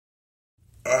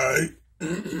Alright.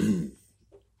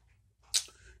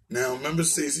 Now, remember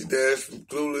Stacey Dash from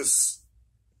Clueless?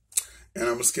 And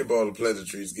I'm going to skip all the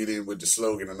pleasantries, get in with the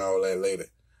slogan and all that later.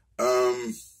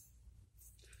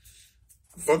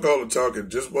 Fuck all the talking.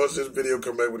 Just watch this video,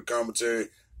 come back with a commentary,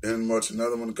 then watch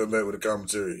another one, come back with a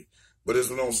commentary. But this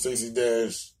one on Stacey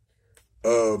Dash.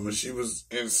 She was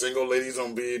in Single Ladies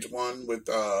on VH1 with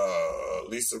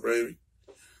Lisa Ray.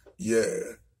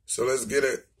 Yeah. So let's get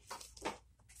it.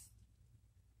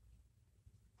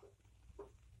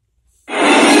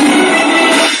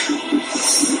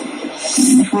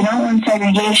 If we don't want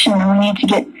segregation, then we need to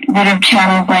get rid of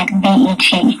channels like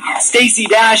BET. Stacey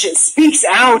Dash speaks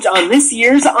out on this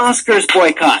year's Oscars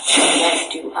boycott.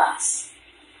 Let's do us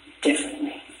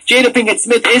differently. Jada Pinkett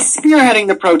Smith is spearheading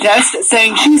the protest,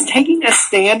 saying she's taking a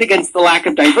stand against the lack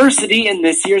of diversity in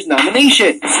this year's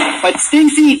nominations. But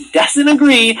Stacey doesn't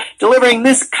agree, delivering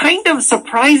this kind of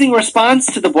surprising response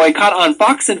to the boycott on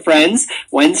Fox and Friends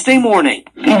Wednesday morning.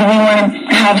 Either we want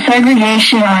to have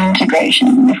segregation or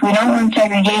integration. If we don't want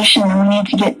segregation, then we need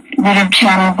to get rid of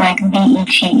channels like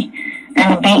BET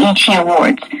and the BET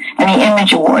Awards and the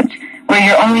Image Awards, where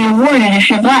you're only awarded if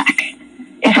you're black.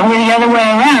 If it were the other way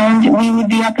around, we would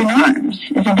be up in arms.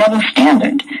 It's a double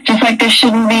standard. Just like there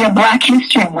shouldn't be a Black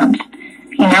History Month.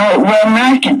 You know, we're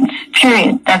Americans,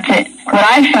 period. That's it. What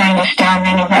I find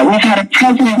astounding is that we've had a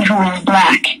president who is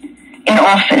black in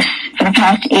office for the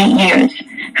past 8 years,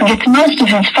 who gets most of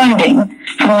his funding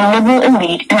from the liberal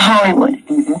elite in Hollywood.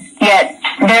 Yet,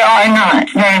 there are not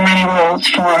very many roles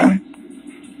for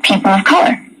people of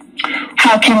color.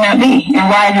 How can that be? And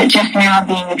why is it just now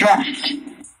being addressed?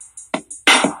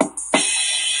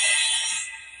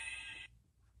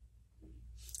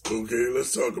 Okay,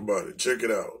 let's talk about it. Check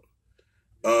it out.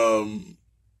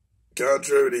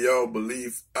 Contrary to y'all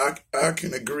belief, I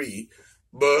can agree,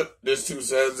 but there's two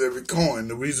sides of every coin.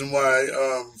 The reason why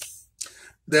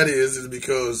that is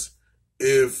because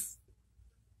if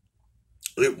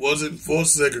it wasn't for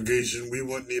segregation, we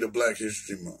wouldn't need a Black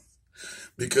History Month.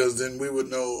 Because then we would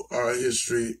know our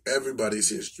history, everybody's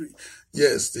history.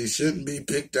 Yes, they shouldn't be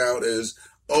picked out as,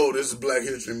 oh, this is Black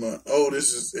History Month. Oh,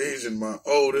 this is Asian Month.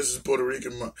 Oh, this is Puerto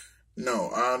Rican Month. No,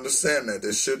 I understand that.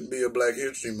 There shouldn't be a Black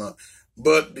History Month.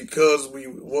 But because we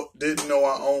didn't know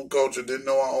our own culture, didn't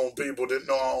know our own people, didn't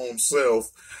know our own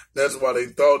self, that's why they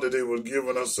thought that they were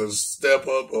giving us a step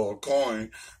up or a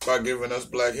coin by giving us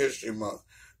Black History Month.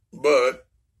 But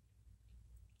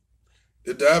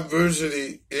the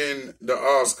diversity in the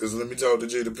Oscars, let me talk to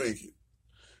Jada Pinkett.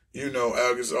 You know,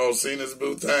 August Alsina's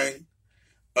boo thing.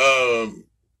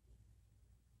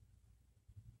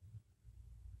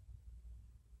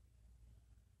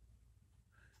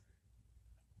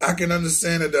 I can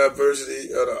understand the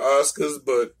diversity of the Oscars,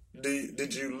 but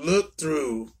did you look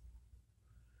through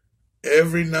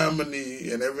every nominee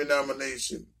and every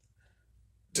nomination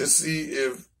to see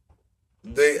if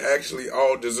they actually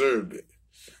all deserved it?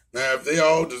 Now, if they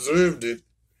all deserved it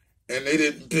and they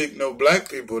didn't pick no black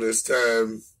people this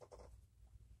time,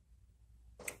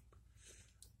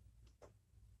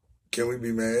 can we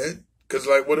be mad? Because,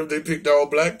 like, what if they picked all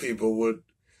black people?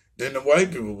 Then the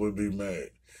white people would be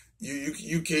mad.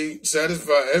 You can't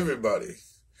satisfy everybody.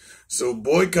 So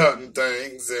boycotting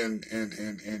things and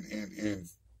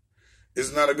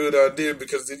it's not a good idea,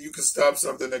 because then you can stop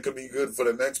something that could be good for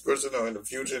the next person or in the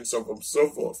future and so on and so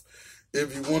forth.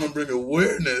 If you want to bring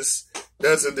awareness,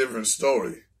 that's a different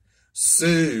story.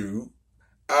 So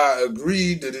I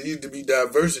agree that there needs to be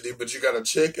diversity, but you got to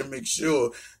check and make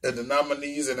sure that the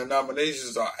nominees and the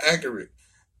nominations are accurate.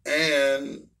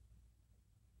 And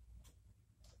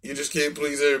you just can't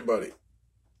please everybody.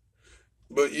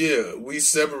 But yeah, we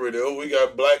separated. Oh, we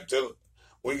got black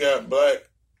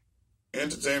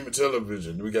entertainment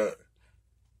television. We got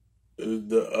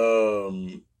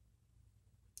the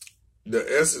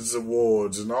Essence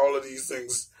Awards and all of these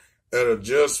things that are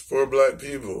just for black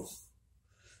people.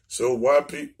 So why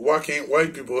can't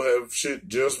white people have shit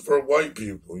just for white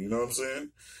people? You know what I'm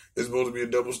saying? It's supposed to be a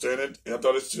double standard. I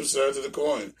thought it's two sides of the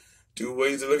coin. Two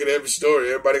ways to look at every story.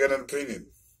 Everybody got an opinion.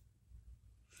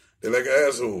 They're like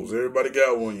assholes. Everybody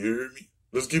got one, you hear me?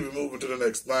 Let's keep it moving to the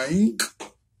next thing.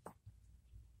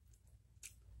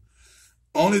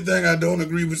 Only thing I don't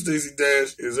agree with Stacey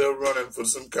Dash is her running for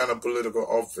some kind of political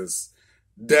office.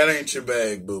 That ain't your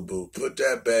bag, boo-boo. Put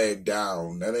that bag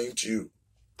down. That ain't you.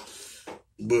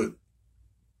 But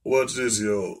what's this,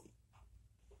 yo?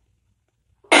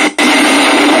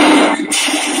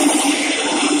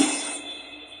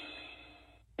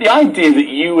 The idea that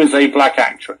you as a black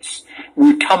actress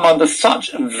would come under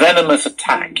such venomous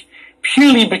attack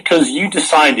purely because you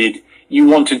decided you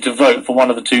wanted to vote for one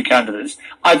of the two candidates,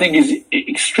 I think is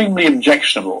extremely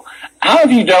objectionable. How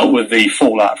have you dealt with the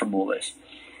fallout from all this?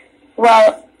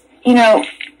 Well, you know,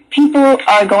 people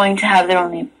are going to have their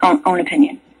own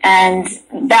opinion, and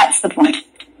that's the point.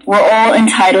 We're all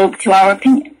entitled to our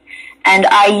opinion. And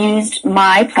I used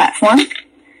my platform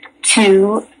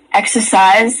to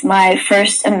exercise my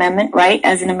First Amendment right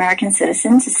as an American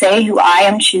citizen to say who I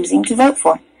am choosing to vote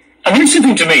for. And the interesting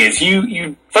thing to me is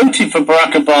you voted for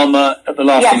Barack Obama at the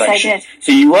last election. Yes, I did.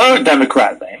 So you were a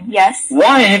Democrat then. Yes.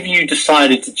 Why have you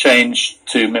decided to change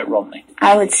to Mitt Romney?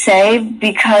 I would say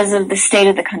because of the state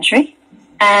of the country.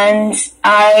 And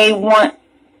I want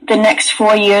the next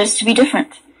 4 years to be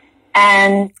different.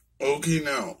 And okay,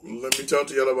 now, let me talk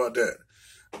to y'all about that.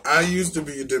 I used to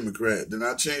be a Democrat, then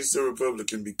I changed to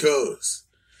Republican because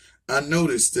I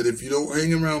noticed that if you don't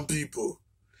hang around people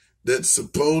that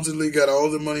supposedly got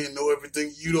all the money and know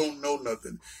everything, you don't know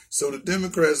nothing. So the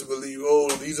Democrats believe,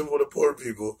 oh, these are for the poor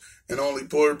people, and only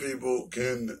poor people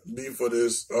can be for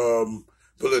this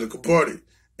political party.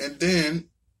 And then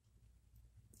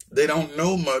they don't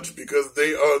know much because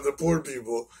they are the poor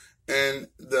people, and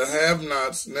the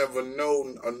have-nots never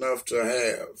know enough to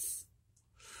have.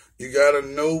 You gotta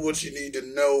know what you need to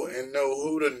know and know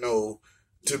who to know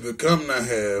to become the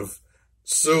have.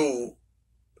 So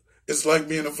it's like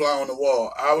being a fly on the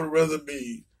wall. I would rather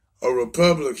be a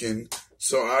Republican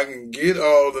so I can get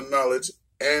all the knowledge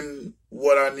and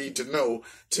what I need to know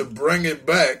to bring it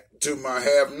back to my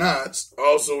have-nots,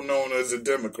 also known as the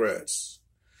Democrats.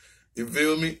 You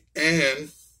feel me? And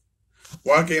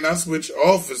why can't I switch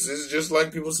offices just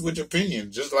like people switch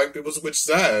opinions, just like people switch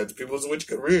sides, people switch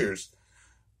careers?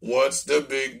 What's the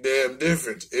big damn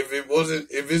difference? If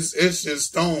it's etched in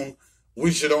stone,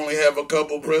 we should only have a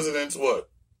couple presidents, what?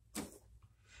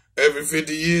 Every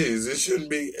 50 years. It shouldn't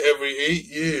be every 8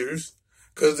 years,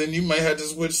 because then you might have to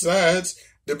switch sides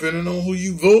depending on who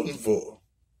you voting for.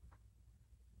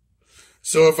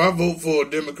 So if I vote for a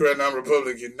Democrat and I'm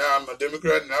Republican, now I'm a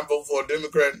Democrat and I vote for a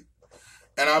Democrat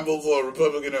and I vote for a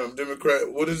Republican and I'm a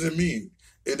Democrat, what does it mean?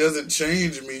 It doesn't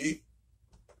change me.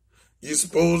 You're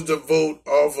supposed to vote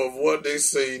off of what they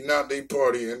say, not their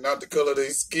party, and not the color of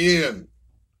their skin.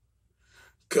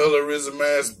 Colorism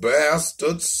ass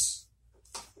bastards.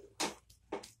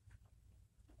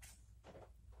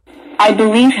 I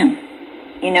believe him.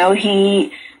 You know,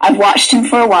 I've watched him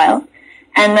for a while.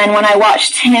 And then when I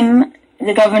watched him,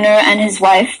 the governor and his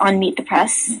wife on Meet the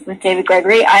Press with David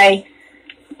Gregory,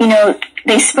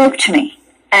 they spoke to me.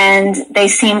 And they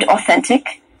seemed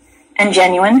authentic and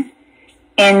genuine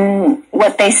in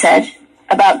what they said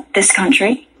about this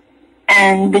country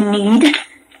and the need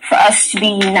for us to be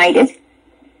united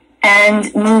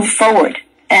and move forward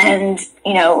and,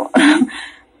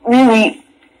 really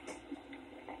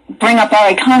bring up our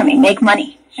economy, make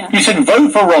money. Yeah. You said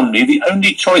vote for Romney, the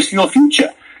only choice for your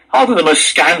future. Hardly the most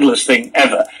scandalous thing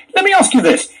ever. Let me ask you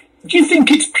this. Do you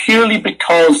think it's purely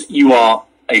because you are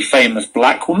a famous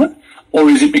black woman, or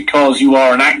is it because you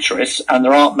are an actress and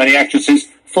there aren't many actresses,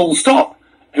 full stop,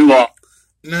 who are...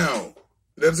 Now,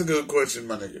 that's a good question,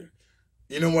 my nigga.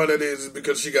 You know why that is? It's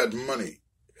because she got money.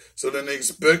 So then they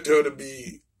expect her to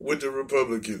be with the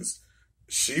Republicans.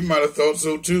 She might have thought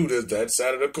so too. There's that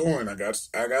side of the coin. I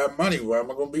got money. Why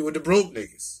am I going to be with the broke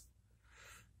niggas?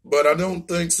 But I don't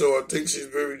think so. I think she's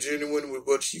very genuine with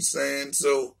what she's saying.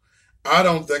 So I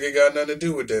don't think it got nothing to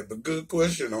do with that. But good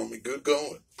question, homie. Good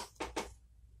going.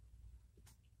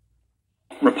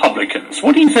 Republicans.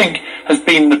 What do you think has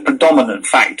been the predominant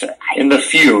factor in the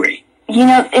fury?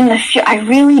 I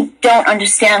really don't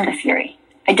understand the fury.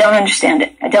 I don't understand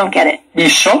it. I don't get it. Were you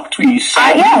shocked? Were you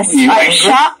sad? Yes. I'm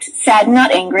shocked, saddened,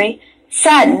 not angry.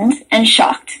 Saddened and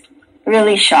shocked.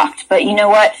 Really shocked. But you know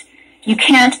what? You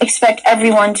can't expect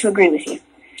everyone to agree with you.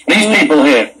 These people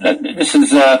here, this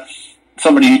is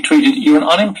somebody who tweeted, "You're an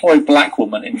unemployed black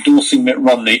woman endorsing Mitt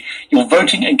Romney. You're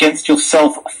voting against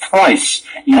yourself thrice.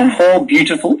 You poor,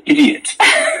 beautiful idiot."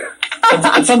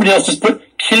 and somebody else just put,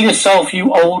 "Kill yourself,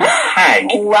 you old hag."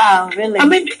 Wow, really? I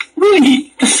mean,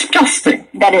 really disgusting.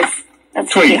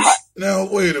 That's really hard. Now,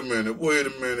 wait a minute.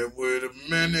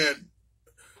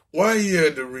 Why you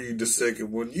had to read the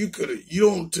second one?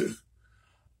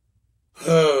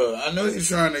 I know you're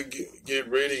trying to get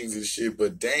ratings and shit,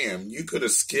 but damn, you could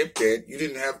have skipped that. You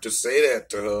didn't have to say that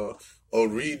to her or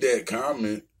read that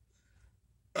comment.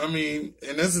 I mean,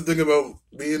 and that's the thing about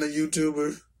being a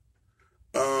YouTuber.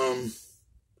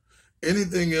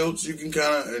 Anything else, you can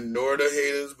kind of ignore the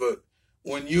haters, but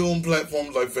when you're on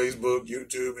platforms like Facebook,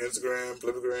 YouTube, Instagram,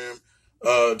 Flipagram,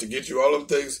 to get you all them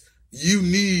things, you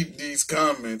need these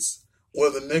comments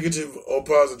whether negative or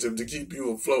positive, to keep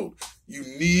you afloat. You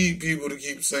need people to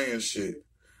keep saying shit.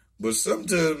 But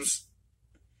sometimes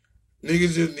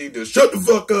niggas just need to shut the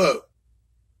fuck up.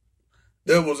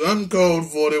 That was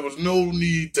uncalled for. There was no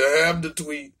need to have the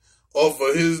tweet or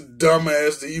for his dumb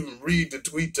ass to even read the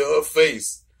tweet to her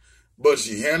face. But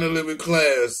she handled it with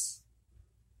class,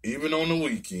 even on the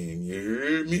weekend. You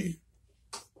heard me?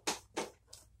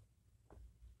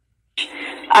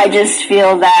 I just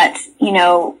feel that, you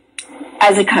know,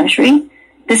 as a country,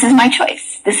 this is my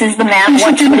choice. This is the man who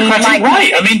wants to lead my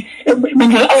right. I mean,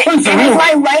 it's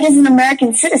my right as an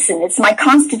American citizen. It's my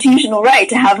constitutional right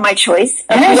to have my choice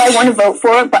of who I want to vote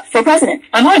for president.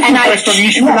 And I think based on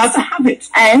you should be allowed to have it.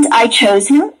 And I chose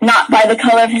him not by the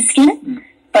color of his skin,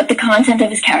 but the content of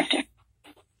his character.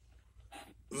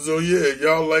 So yeah,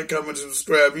 y'all like, comment, and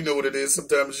subscribe. You know what it is.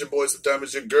 Sometimes it's your boy, sometimes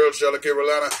it's your girl, Charlotte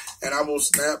Carolina, and I will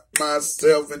snap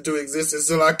myself into existence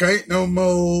till I can't no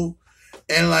more.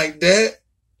 And like that,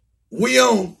 we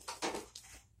on.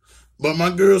 But my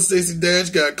girl Stacey Dash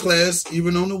got class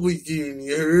even on the weekend.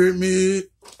 You heard me?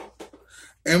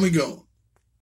 And we gone.